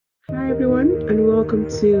Hi everyone, and welcome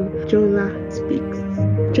to Jola Speaks.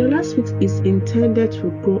 Jola Speaks is intended to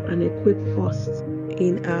grow and equip us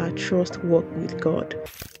in our trust walk with God.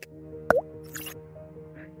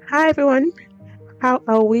 Hi everyone, how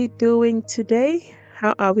are we doing today?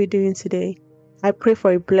 I pray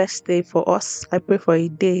for a blessed day for us. I pray for a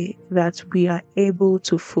day that we are able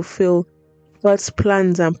to fulfill God's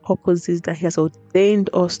plans and purposes that He has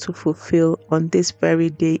ordained us to fulfill on this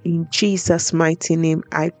very day. In Jesus' mighty name,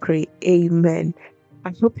 I pray. Amen.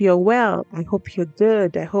 I hope you're well. I hope you're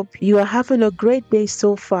good. I hope you are having a great day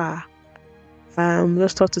so far.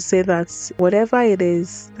 Just thought to say that whatever it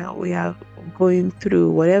is that we are going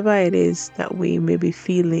through, whatever it is that we may be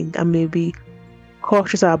feeling and may be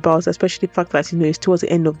cautious about, especially the fact that it's towards the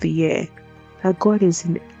end of the year, that God is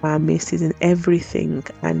in our midst, is in everything,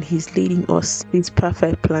 and He's leading us His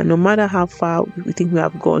perfect plan. No matter how far we think we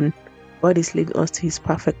have gone, God is leading us to His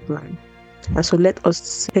perfect plan. And so let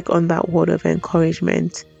us take on that word of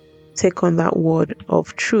encouragement, take on that word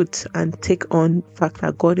of truth, and take on the fact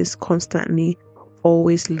that God is constantly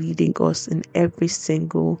always leading us in every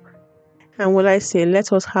single. And what I say,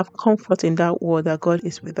 let us have comfort in that word that God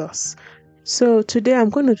is with us. So today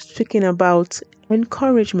I'm going to be speaking about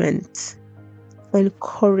encouragement,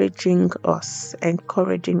 encouraging us,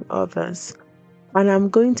 encouraging others. And I'm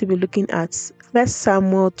going to be looking at 1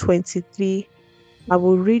 Samuel 23. I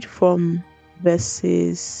will read from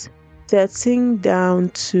verses 13 down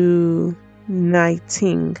to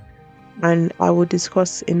 19, and I will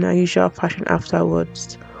discuss in our usual fashion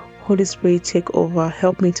afterwards. Holy Spirit, take over.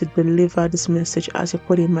 Help me to deliver this message as you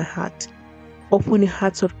put in my heart. Open the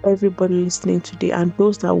hearts of everybody listening today and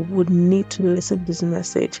those that would need to listen to this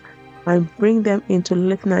message, and bring them into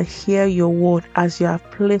listen and hear your word as you have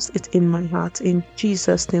placed it in my heart. In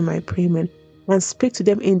Jesus' name I pray, amen. And speak to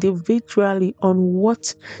them individually on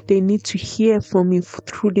what they need to hear from you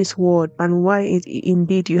through this word, and why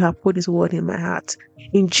indeed you have put this word in my heart.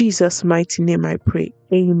 In Jesus' mighty name I pray,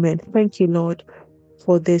 amen. Thank you, Lord,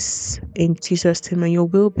 for this in Jesus' name, and your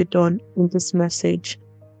will be done in this message,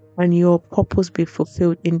 and your purpose be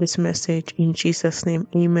fulfilled in this message. In Jesus' name,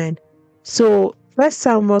 amen. So 1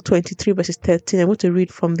 Samuel 23 verses 13, I'm going to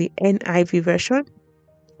read from the NIV version,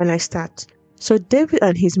 and I start. So David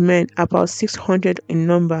and his men, about 600 in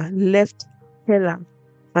number, left Keilah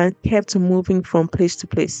and kept moving from place to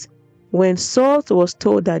place. When Saul was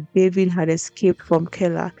told that David had escaped from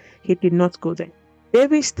Keilah, he did not go there.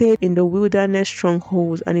 David stayed in the wilderness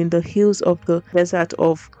strongholds and in the hills of the desert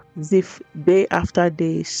of Ziph day after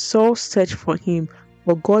day. Saul searched for him,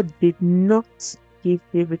 but God did not give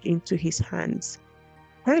David into his hands.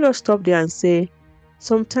 Can I just stop there and say,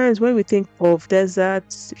 sometimes when we think of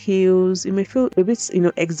deserts, hills, it may feel a bit,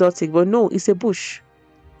 exotic, but no, it's a bush.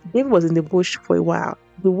 David was in the bush for a while.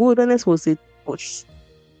 The wilderness was a bush.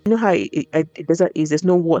 You know how a desert is, there's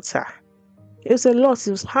no water. It was a lot.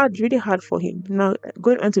 It was hard, really hard for him. Now,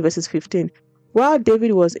 going on to verses 15. While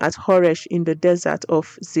David was at hurled in the desert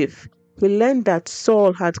of Ziph, he learned that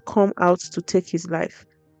Saul had come out to take his life.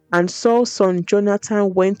 And Saul's son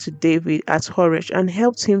Jonathan went to David at hurled and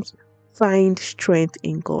helped him find strength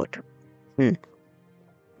in God.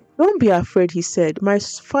 Don't be afraid, he said. My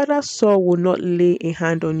father Saul will not lay a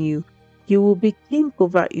hand on you. You will be king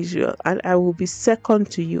over Israel, and I will be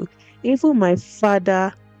second to you. Even my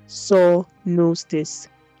father Saul knows this.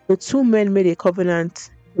 The two men made a covenant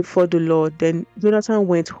before the Lord. Then Jonathan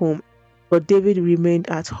went home, but David remained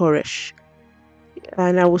at hurled.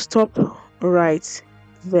 And I will stop right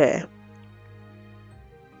there.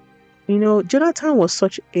 Jonathan was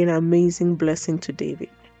such an amazing blessing to David.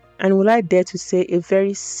 And will I dare to say a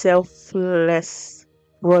very selfless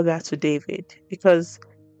brother to David? Because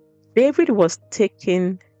David was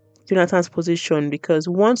taking Jonathan's position, because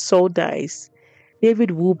once Saul dies,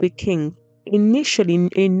 David will be king. Initially, in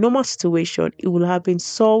a normal situation, it will have been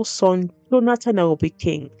Saul's son Jonathan that will be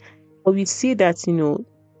king. But we see that,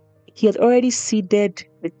 he had already ceded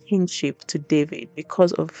the kingship to David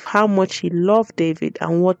because of how much he loved David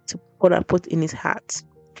and what God had put in his heart.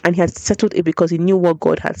 And he had settled it because he knew what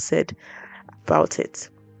God had said about it.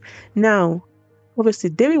 Now,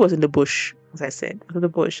 obviously, David was in the bush, as I said, in the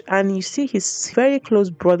bush. And you see his very close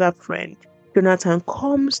brother friend, Jonathan,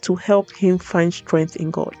 comes to help him find strength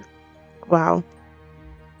in God. Wow.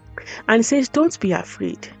 And he says, don't be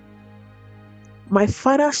afraid. My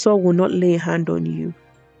father Saul will not lay a hand on you.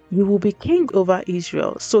 You will be king over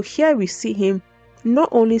Israel. So here we see him not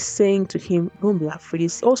only saying to him, don't be afraid,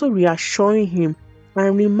 he's also reassuring him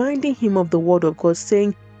and reminding him of the word of God,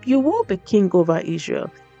 saying, you will be king over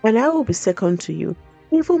Israel, and I will be second to you.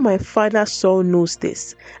 Even my father Saul knows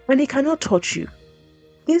this, and he cannot touch you.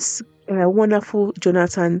 This wonderful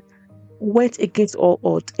Jonathan went against all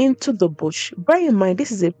odds into the bush. Bear in mind,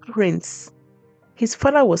 this is a prince. His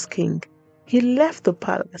father was king. He left the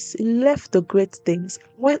palace, he left the great things,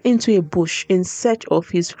 went into a bush in search of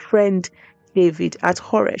his friend David at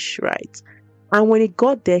Horesh, right? And when he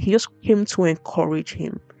got there, he just came to encourage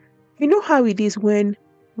him. You know how it is when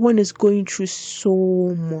one is going through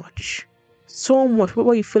so much,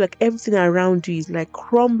 where you feel like everything around you is like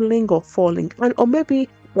crumbling or falling, or maybe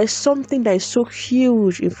there's something that is so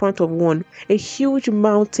huge in front of one, a huge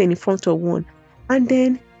mountain in front of one, and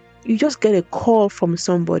then you just get a call from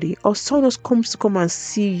somebody, or someone else comes to come and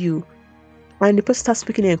see you, and the person starts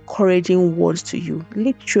speaking encouraging words to you.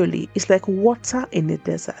 Literally, it's like water in the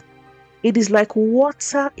desert. It is like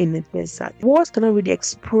water in the desert. Words cannot really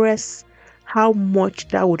express how much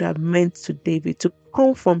that would have meant to David to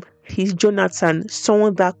come from his Jonathan,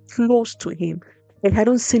 someone that close to him. He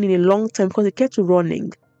hadn't seen in a long time because he kept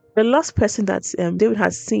running. The last person that David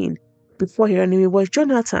had seen before he ran away was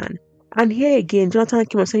Jonathan. And here again, Jonathan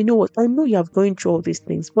came and said, you know what, I know you have going through all these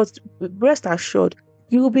things, but rest assured,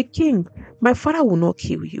 you will be king. My father will not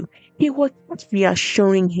kill you. He was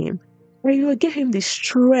reassuring him. And you will give him the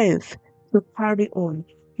strength to carry on.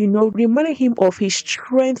 Reminding him of his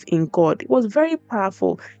strength in God. It was very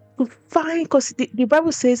powerful to find, because the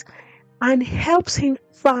Bible says, and helps him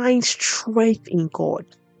find strength in God.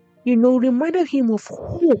 Reminded him of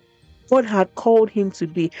who God had called him to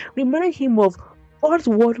be. Reminded him of God's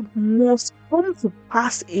word must come to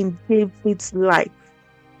pass in David's life.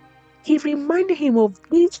 He reminded him of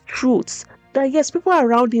these truths that yes, people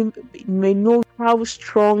around him may know how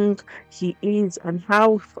strong he is and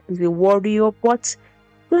how he's a warrior, but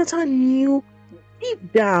Jonathan knew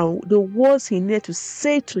deep down the words he needed to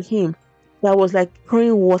say to him that was like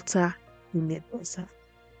pouring water in a desert,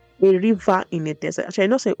 a river in a desert. Actually,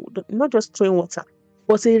 not just throwing water,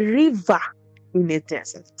 but a river in a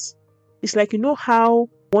desert. It's like, how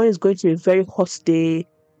one is going to a very hot day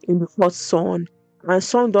in the hot sun, and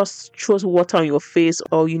sun just throws water on your face,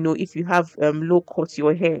 or if you have low cut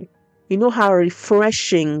your hair, how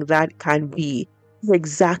refreshing that can be. It's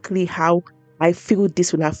exactly how I feel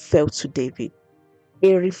this will have felt to David.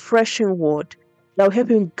 A refreshing word that will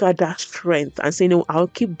help him gather strength and say, I'll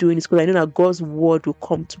keep doing this because I know that God's word will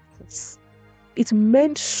come to pass. It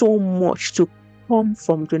meant so much to come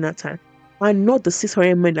from Jonathan, and not the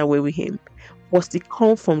 600 men that were with him, was to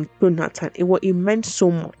come from Jonathan. It meant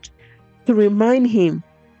so much to remind him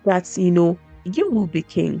that, you will be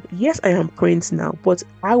king. Yes, I am prince now, but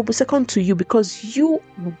I will be second to you because you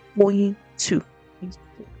are going to.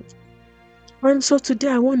 And so today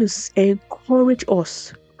I want to encourage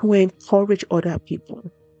us to encourage other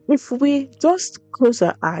people. If we just close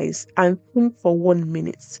our eyes and think for 1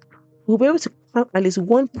 minute, we'll be able to have at least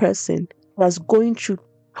one person that's going through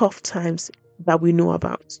tough times that we know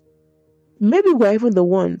about. Maybe we're even the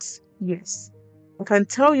ones. Yes. I can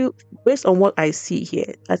tell you, based on what I see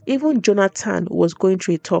here, that even Jonathan was going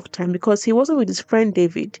through a tough time because he wasn't with his friend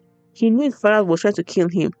David. He knew his father was trying to kill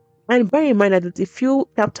him. And bear in mind that a few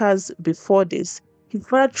chapters before this, his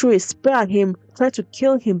father threw a spear at him, tried to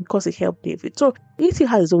kill him because he helped David. So he still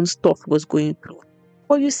had his own stuff he was going through.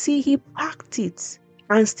 But you see, he packed it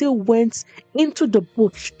and still went into the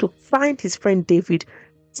bush to find his friend David,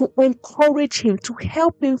 to encourage him, to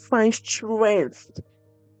help him find strength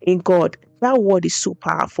in God. That word is so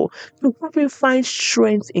powerful. To help him find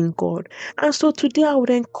strength in God. And so today I would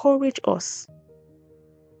encourage us.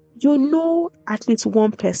 At least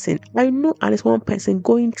one person. I know at least one person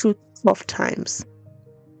going through tough times.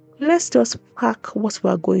 Let's just pack what we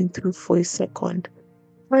are going through for a second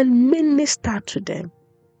and minister to them.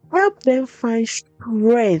 Help them find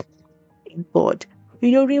strength in God.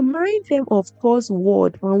 Remind them of God's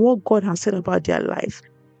word and what God has said about their life.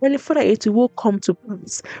 And Father, it will come to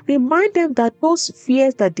pass. Remind them that those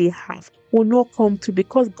fears that they have will not come to,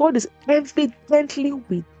 because God is evidently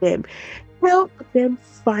with them. Help them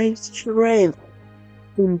find strength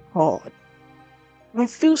in God. I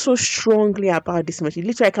feel so strongly about this message.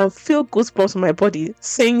 Literally, I can feel goosebumps in my body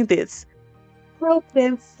saying this. Help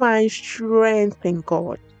them find strength in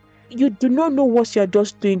God. You do not know what you are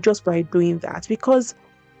just doing just by doing that, because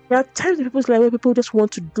there are times in people's life where people just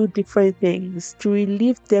want to do different things to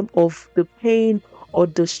relieve them of the pain or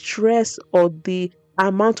the stress or the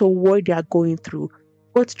amount of worry they are going through.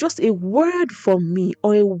 But just a word from me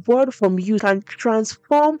or a word from you can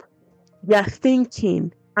transform their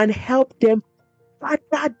thinking and help them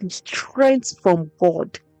gather the strength from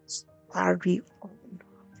God. Carry on.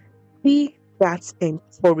 Be that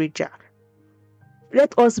encourager.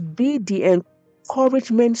 Let us be the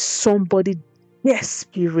encouragement somebody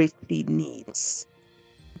desperately needs.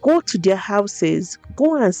 Go to their houses,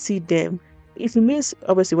 go and see them. If it means,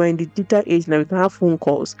 obviously, we're in the digital age now, we can have phone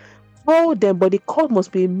calls. Call them, but the call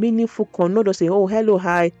must be a meaningful call, not just say, oh, hello,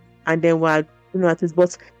 hi, and then we're, at this.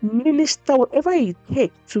 But minister, whatever it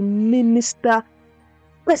takes to minister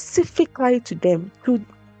specifically to them, to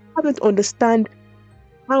have them to understand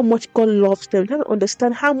how much God loves them, have them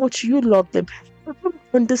understand how much you love them, have them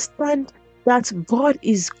understand that God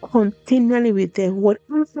is continually with them,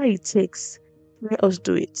 whatever it takes. Let us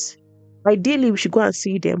do it. Ideally, we should go and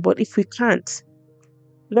see them, but if we can't,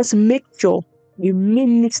 let's make sure we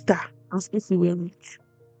minister as if we were rich.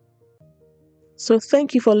 So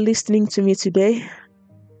thank you for listening to me today.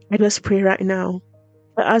 Let us pray right now.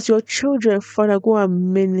 As your children, Father, go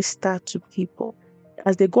and minister to people.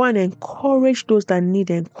 As they go and encourage those that need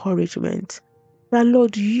encouragement. That,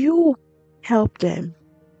 Lord, you help them.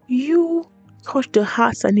 You touch the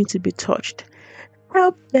hearts that need to be touched.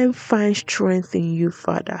 Help them find strength in you,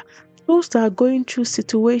 Father. Those that are going through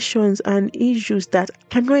situations and issues that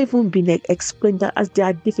cannot even be explained as they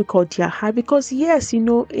are difficult, they are hard. Because yes, in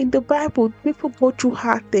the Bible, people go through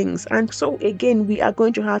hard things. And so again, we are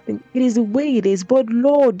going through hard things. It is the way it is. But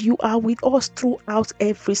Lord, you are with us throughout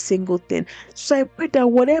every single thing. So I pray that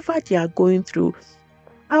whatever they are going through,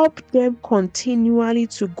 help them continually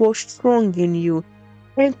to go strong in you.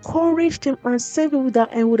 Encourage them and send people that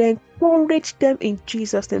and would encourage them in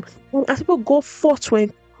Jesus' name. And as people go forth to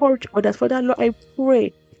encourage others, Father, Lord, I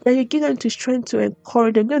pray that you give them the strength to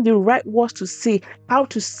encourage them, give them the right words to say, how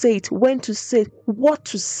to say it, when to say it, what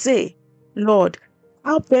to say. Lord,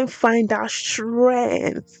 help them find that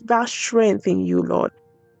strength in you, Lord.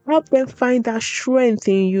 Help them find that strength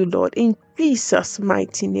in you, Lord. In Jesus'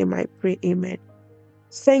 mighty name, I pray. Amen.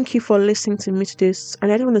 Thank you for listening to me today.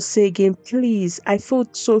 And I don't want to say again, please, I feel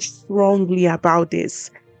so strongly about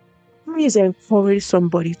this. Please encourage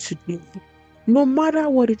somebody today. No matter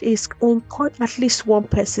what it is, encourage at least one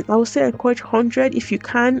person. I would say encourage 100 if you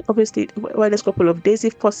can. Obviously, the next couple of days,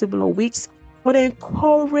 if possible, or weeks. But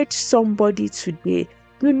encourage somebody today.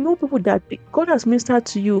 You know people that God has ministered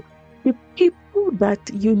to you. The people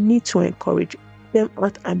that you need to encourage, them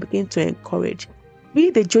out and begin to encourage. Be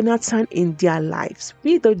the Jonathan in their lives.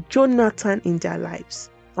 Be the Jonathan in their lives.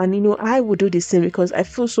 And I will do the same because I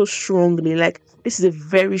feel so strongly like this is a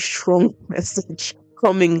very strong message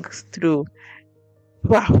coming through.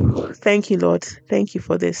 Wow. Thank you, Lord. Thank you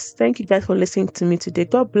for this. Thank you guys for listening to me today.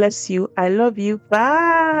 God bless you. I love you.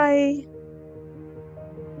 Bye.